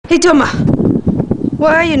Hey, Tomah.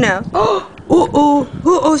 Where are you now?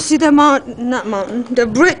 Oh, see the mountain, not mountain, the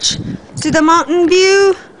bridge. See the mountain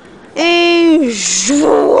view? And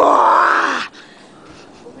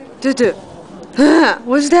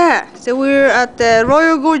what's that? So we're at the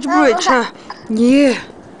Royal Gorge Bridge, huh? Yeah.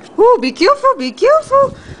 Oh, be careful, be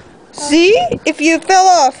careful. See? If you fell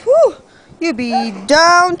off, you'll be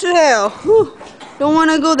down to hell. Don't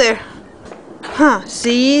want to go there. Huh,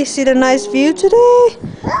 see the nice view today?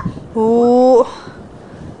 Oh,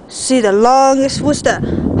 see the longest, what's that?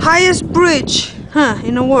 Highest bridge,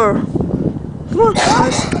 in the world. Come on,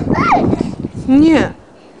 guys. Yeah,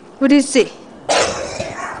 what do you see?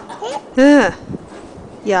 Yeah?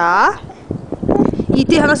 言っ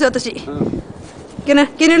て話せ私。Can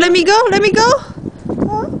you let me go? Let me go?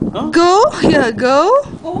 Go? Yeah, go?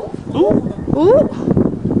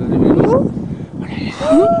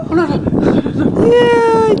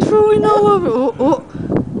 Yeah, throwing all over.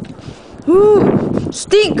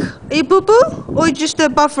 Stink. Are you poo-poo? Or just a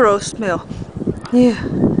buffalo smell? Yeah.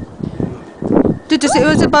 Did you say it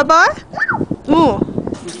was a bye-bye? Oh,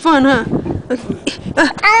 it's fun, huh?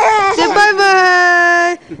 Say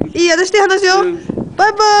bye-bye. いい、私で話すよ。バ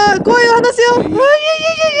イバイ。声を話すよ。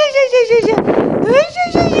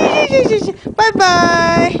バイバイ。